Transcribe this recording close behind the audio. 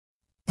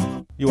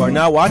You are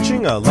now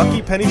watching a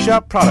Lucky Penny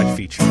Shop product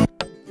feature.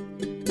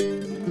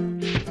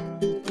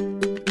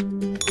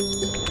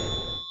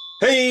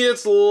 Hey,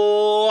 it's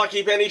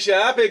Lucky Penny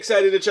Shop.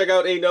 Excited to check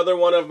out another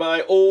one of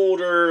my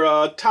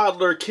older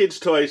toddler kids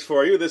toys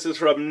for you. This is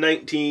from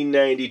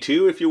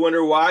 1992. If you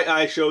wonder why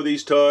I show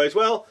these toys,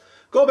 well,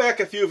 go back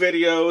a few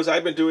videos.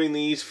 I've been doing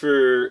these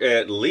for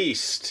at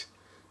least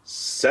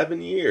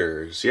 7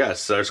 years.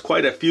 Yes, there's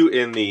quite a few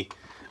in the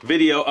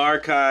video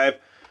archive.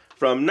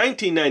 From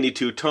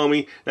 1992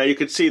 Tomy. Now you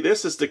can see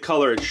this is the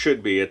color it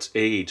should be. It's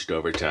aged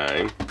over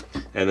time.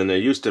 And then there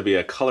used to be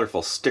a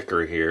colorful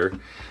sticker here.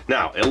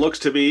 Now, it looks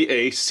to be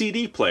a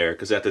CD player,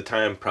 because at the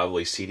time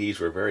probably CDs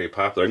were very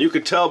popular. And you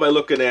can tell by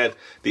looking at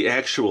the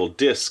actual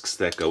discs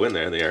that go in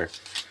there. They are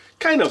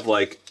kind of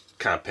like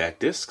compact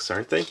discs,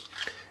 aren't they?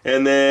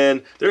 And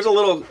then there's a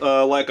little,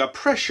 like a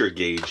pressure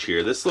gauge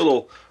here. This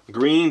little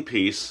green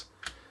piece,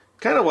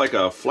 kind of like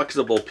a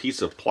flexible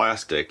piece of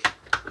plastic,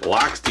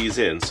 locks these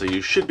in, so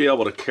you should be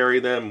able to carry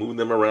them, move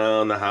them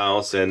around the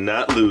house, and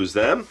not lose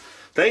them.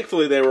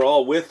 Thankfully, they were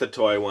all with the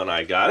toy when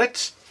I got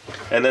it.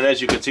 And then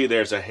as you can see,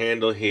 there's a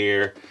handle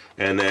here,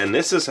 and then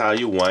this is how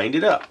you wind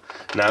it up.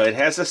 Now, it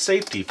has a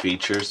safety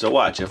feature, so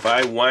watch. If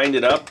I wind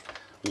it up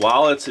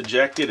while it's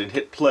ejected and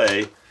hit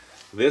play,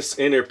 this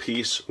inner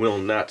piece will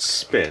not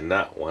spin.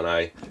 Not when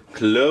I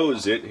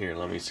close it. Here,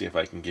 let me see if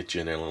I can get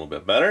you in there a little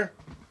bit better.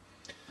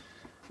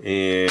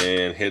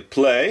 And hit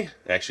play.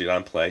 Actually,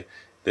 on play.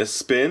 This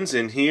spins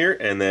in here,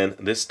 and then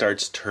this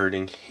starts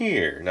turning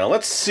here. Now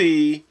let's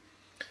see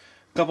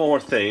a couple more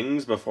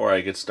things before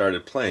I get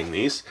started playing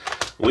these.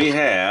 We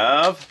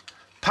have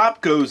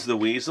Pop Goes the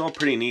Weasel.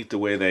 Pretty neat the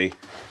way they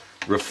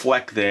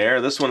reflect there.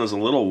 This one is a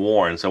little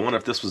worn, so I wonder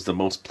if this was the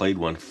most played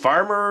one.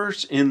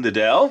 Farmers in the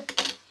Dell.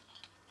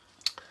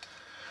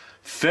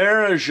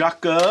 Frère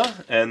Jacques,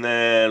 and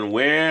then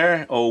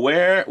where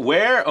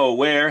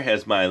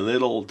has my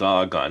little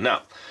dog gone?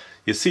 Now,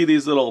 you see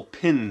these little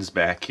pins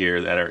back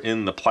here that are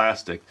in the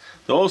plastic.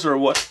 Those are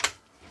what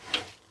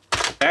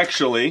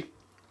actually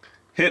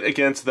hit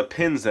against the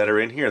pins that are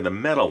in here, the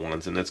metal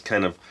ones, and it's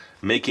kind of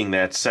making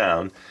that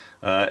sound.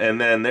 And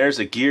then there's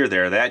a gear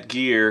there. That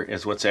gear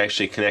is what's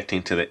actually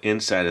connecting to the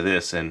inside of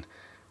this and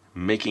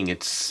making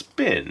it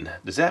spin.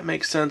 Does that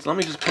make sense? Let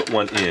me just put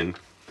one in,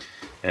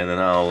 and then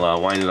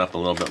I'll wind it up a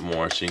little bit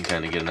more so you can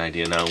kind of get an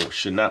idea. Now, it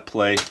should not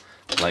play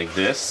like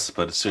this,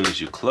 but as soon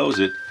as you close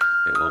it,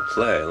 it will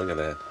play. Look at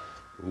that.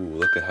 Ooh,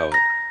 look at how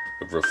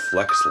it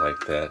reflects like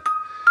that.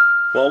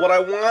 Well, what I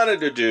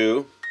wanted to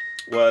do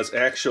was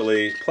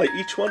actually play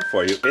each one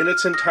for you in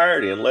its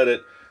entirety and let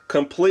it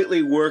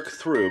completely work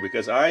through,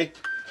 because I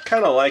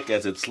kind of like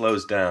as it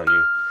slows down,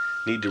 you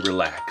need to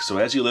relax. So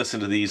as you listen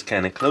to these,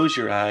 kind of close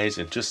your eyes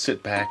and just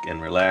sit back and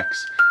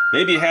relax.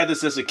 Maybe you had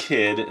this as a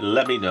kid,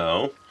 let me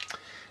know.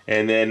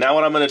 And then now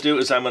what I'm going to do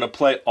is I'm going to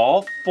play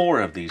all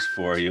 4 of these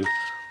for you,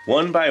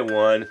 one by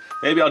one.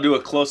 Maybe I'll do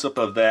a close-up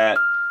of that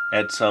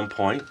at some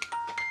point.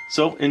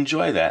 So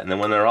enjoy that, and then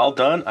when they're all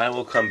done, I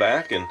will come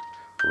back and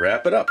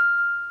wrap it up.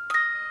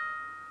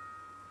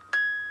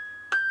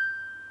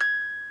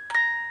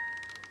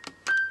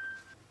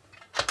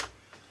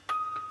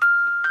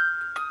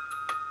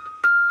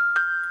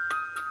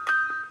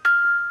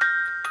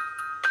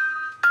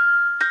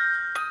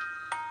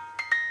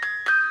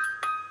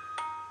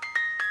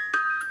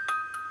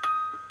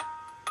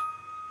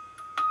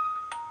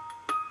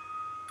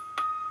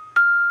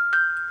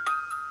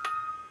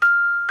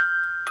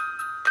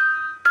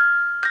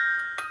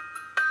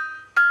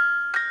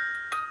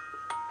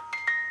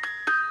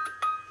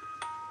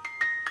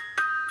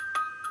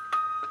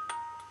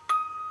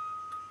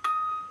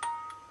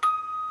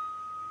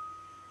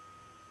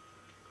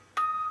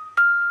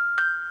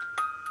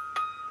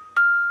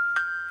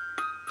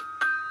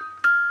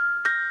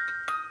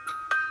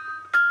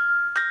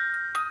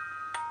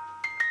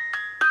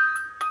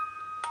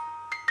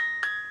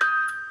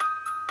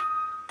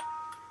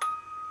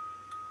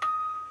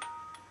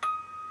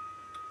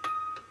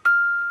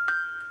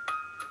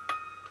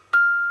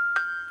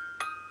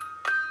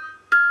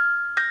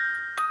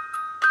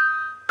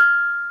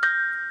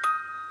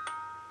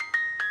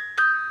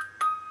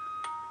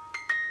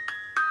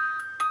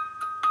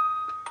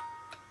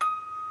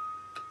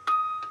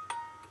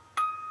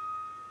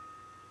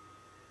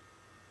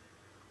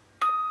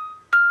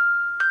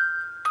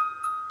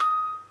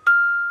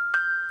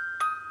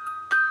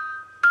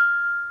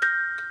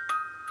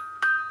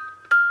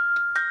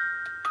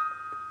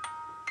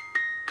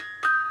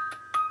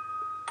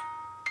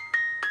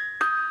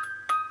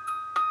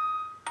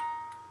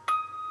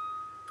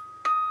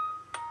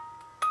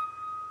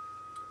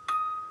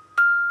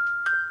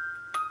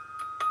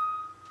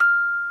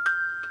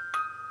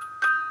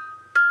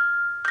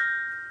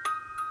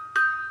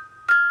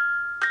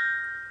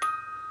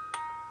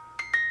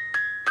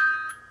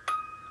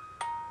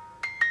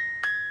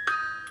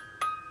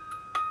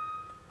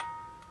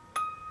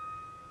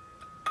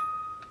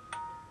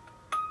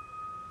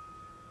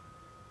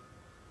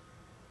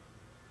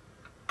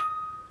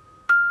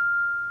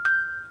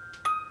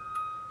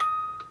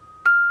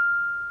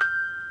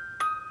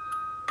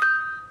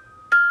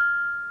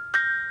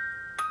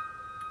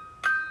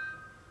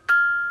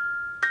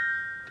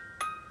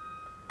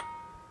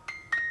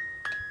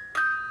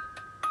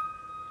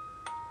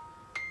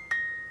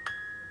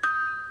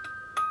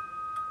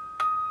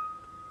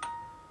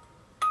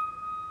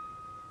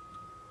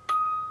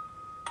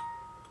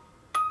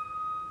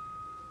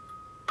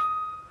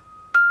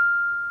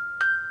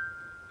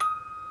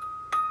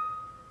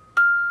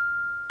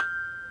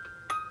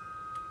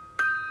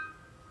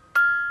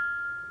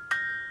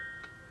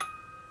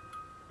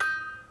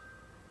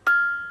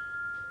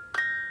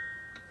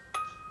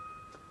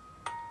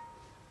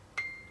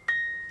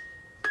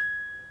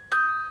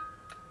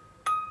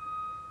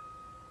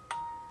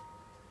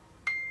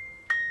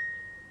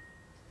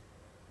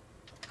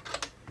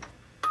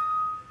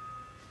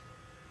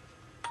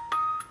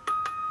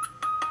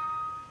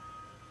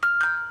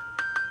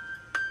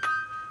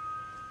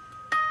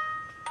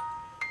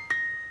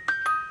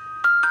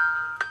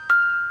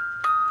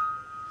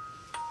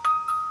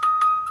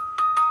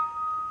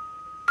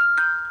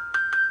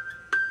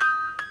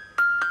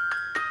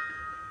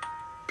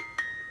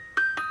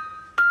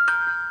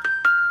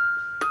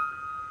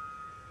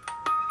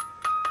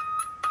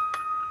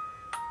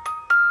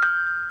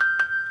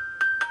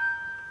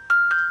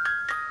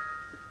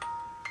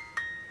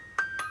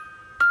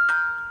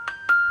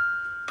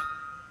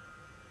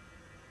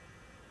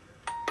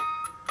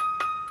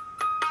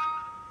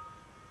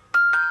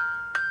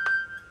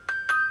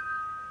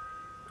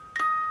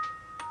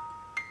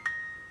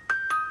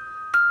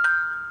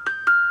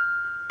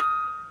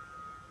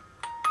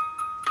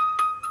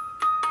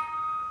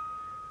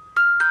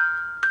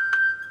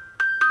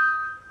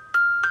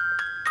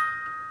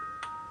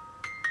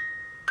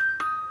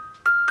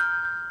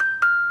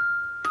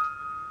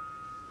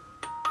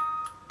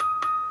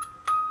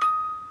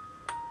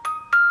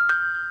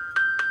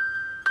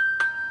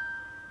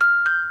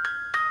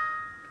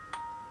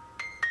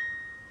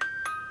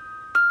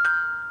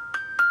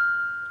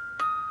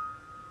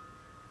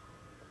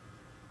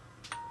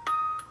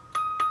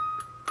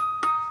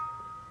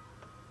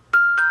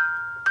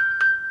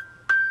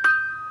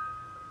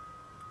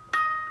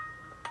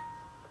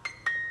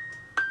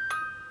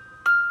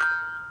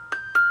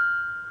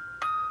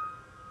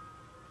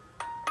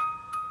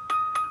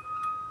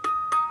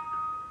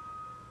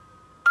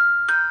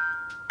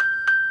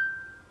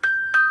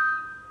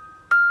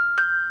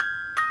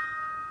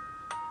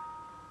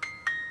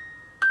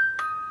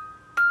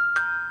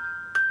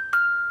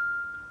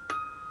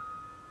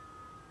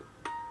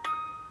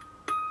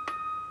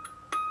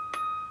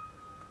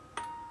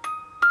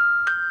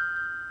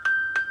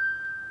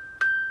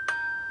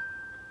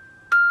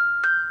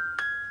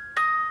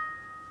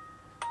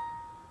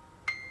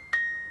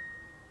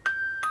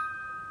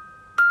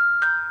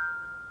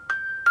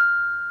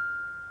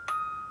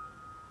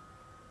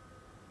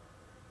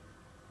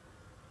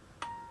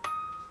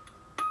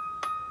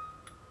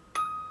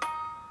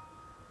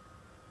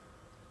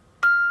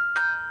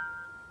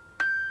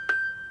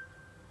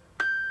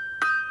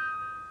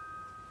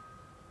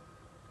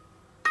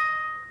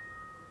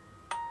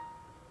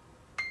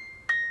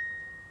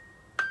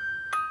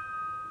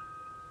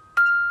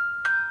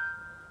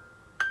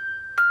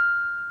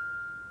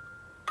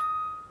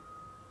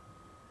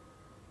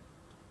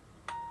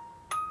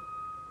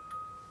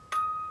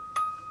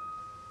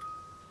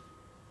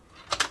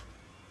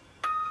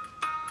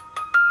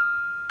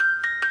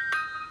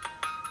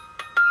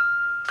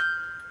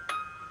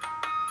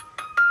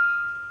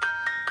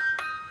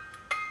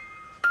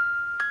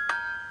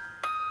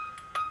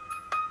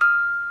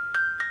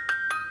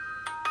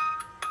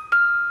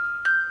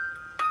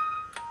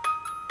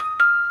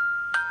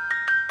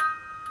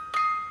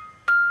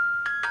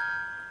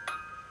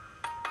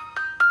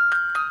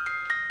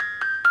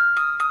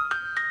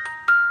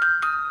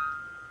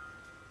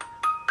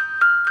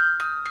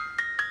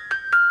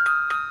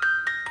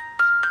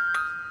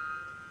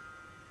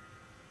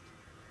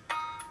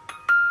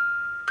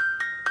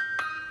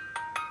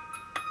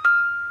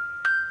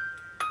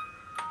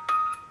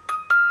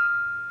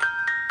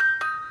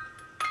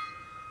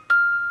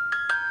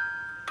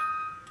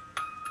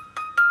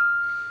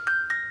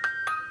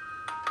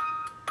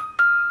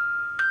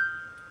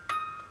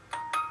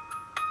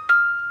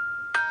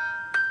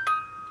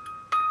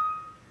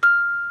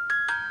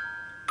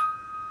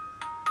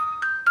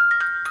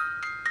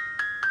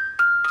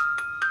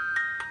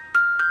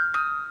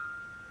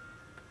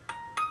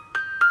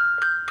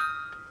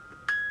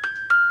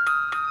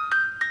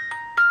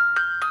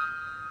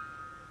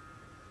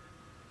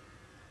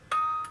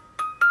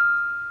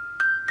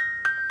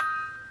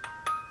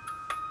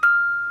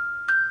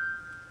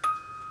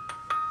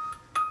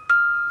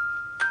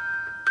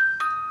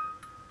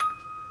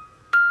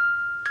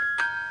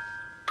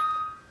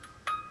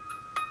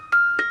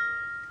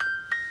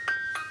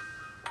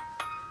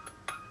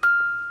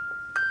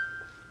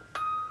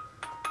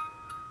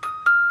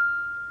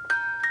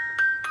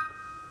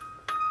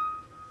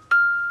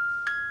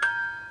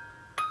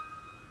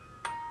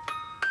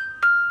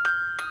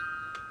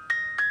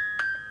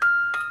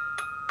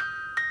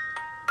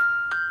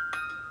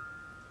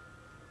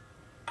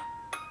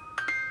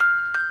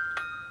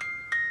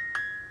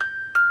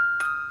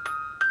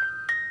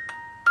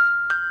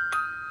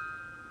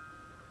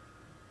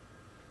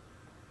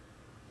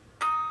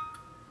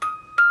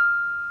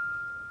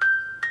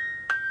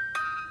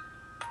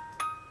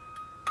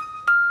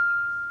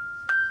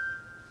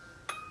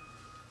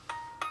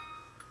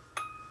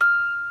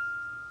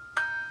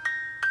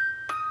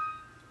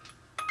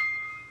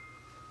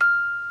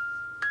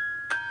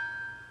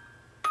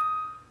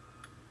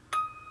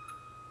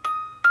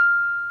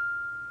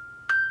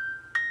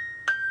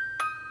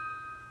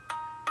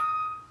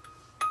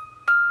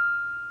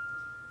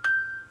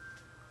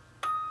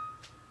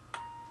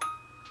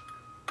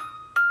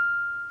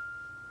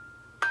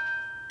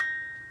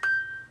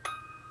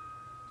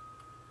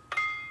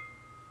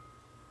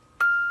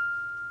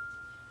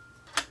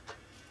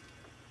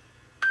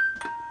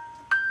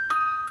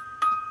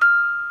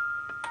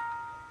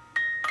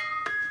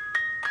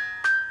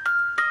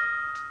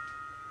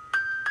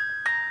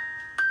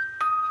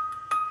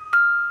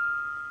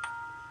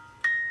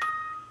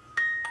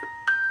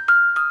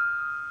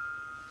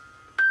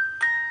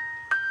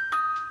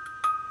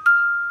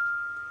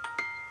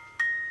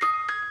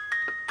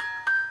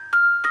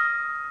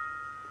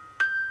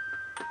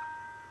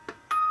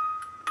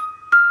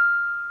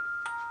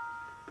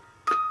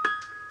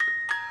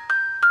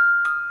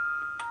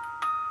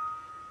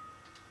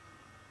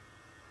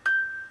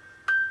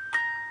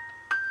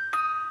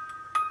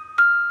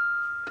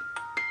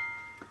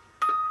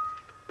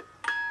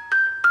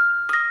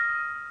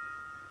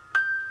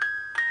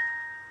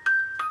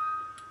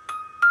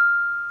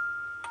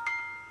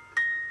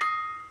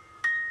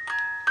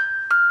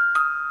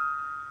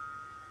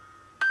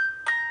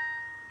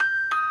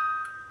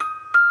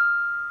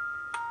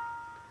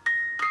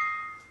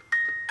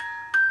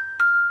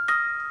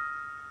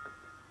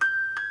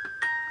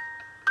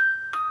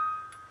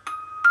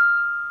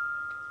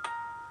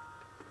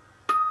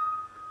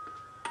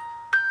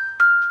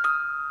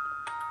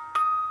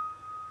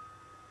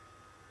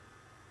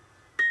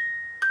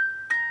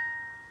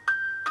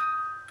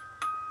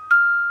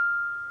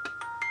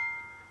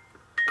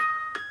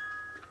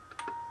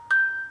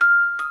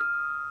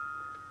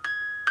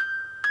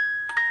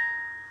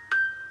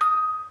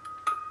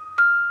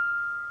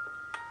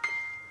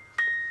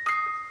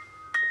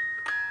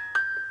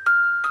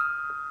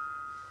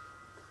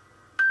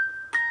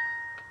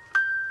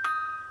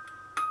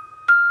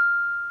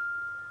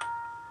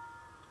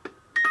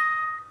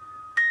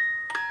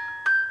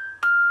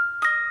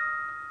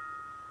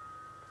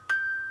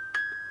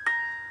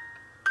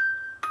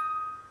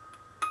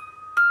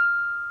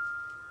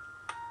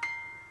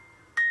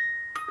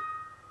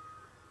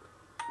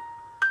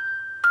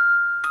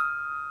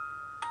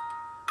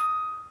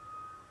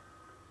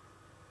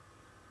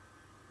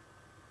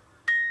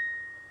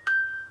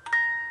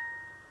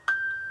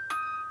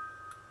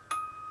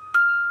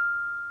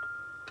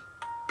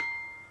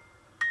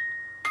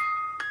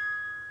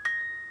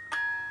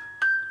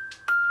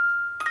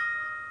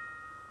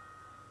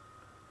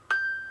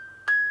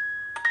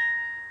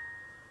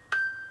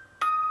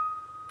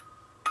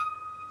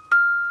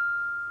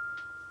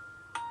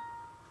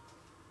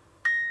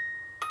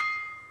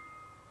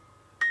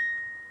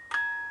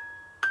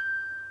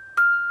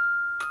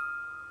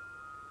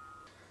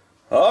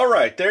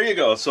 right, there you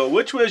go. So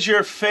which was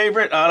your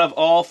favorite out of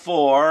all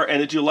four? And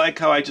did you like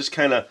how I just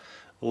kind of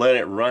let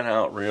it run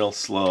out real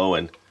slow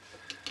and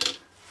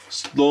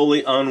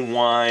slowly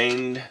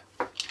unwind?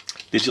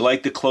 Did you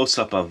like the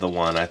close-up of the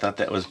one? I thought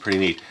that was pretty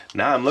neat.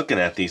 Now I'm looking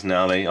at these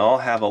now. They all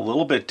have a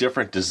little bit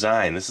different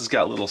design. This has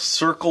got little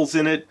circles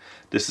in it.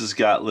 This has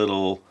got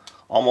little,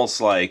 almost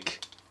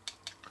like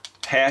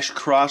hash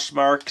cross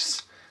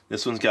marks.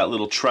 This one's got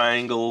little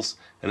triangles.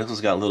 And this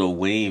one's got little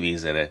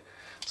wavies in it.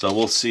 So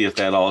we'll see if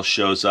that all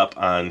shows up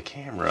on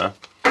camera.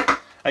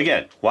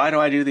 Again, why do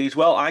I do these?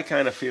 Well, I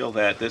kind of feel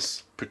that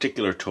this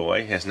particular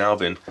toy has now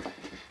been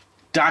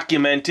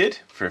documented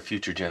for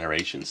future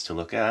generations to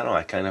look at. I don't know,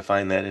 I kind of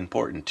find that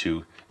important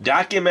to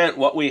document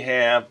what we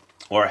have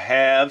or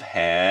have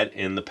had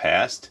in the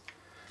past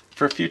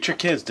for future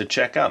kids to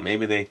check out.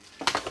 Maybe they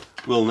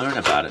will learn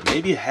about it.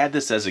 Maybe you had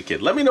this as a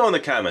kid. Let me know in the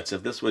comments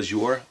if this was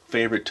your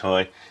favorite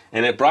toy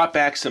and it brought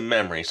back some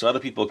memories so other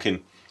people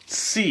can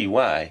see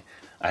why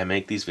I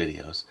make these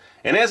videos.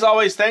 And as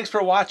always, thanks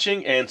for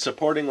watching and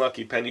supporting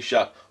Lucky Penny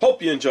Shop.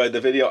 Hope you enjoyed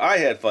the video. I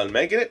had fun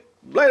making it.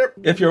 Later.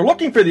 If you're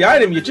looking for the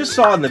item you just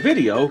saw in the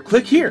video,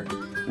 click here.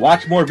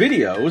 Watch more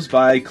videos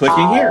by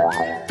clicking here.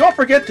 Don't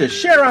forget to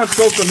share on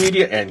social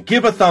media and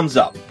give a thumbs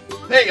up.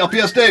 Hey,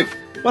 LPS-Dave.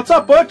 What's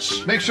up,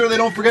 Butch? Make sure they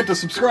don't forget to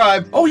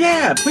subscribe. Oh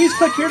yeah, please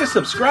click here to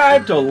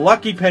subscribe to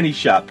Lucky Penny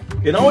Shop.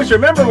 And always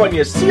remember, when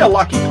you see a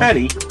lucky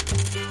penny,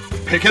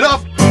 pick it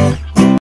up.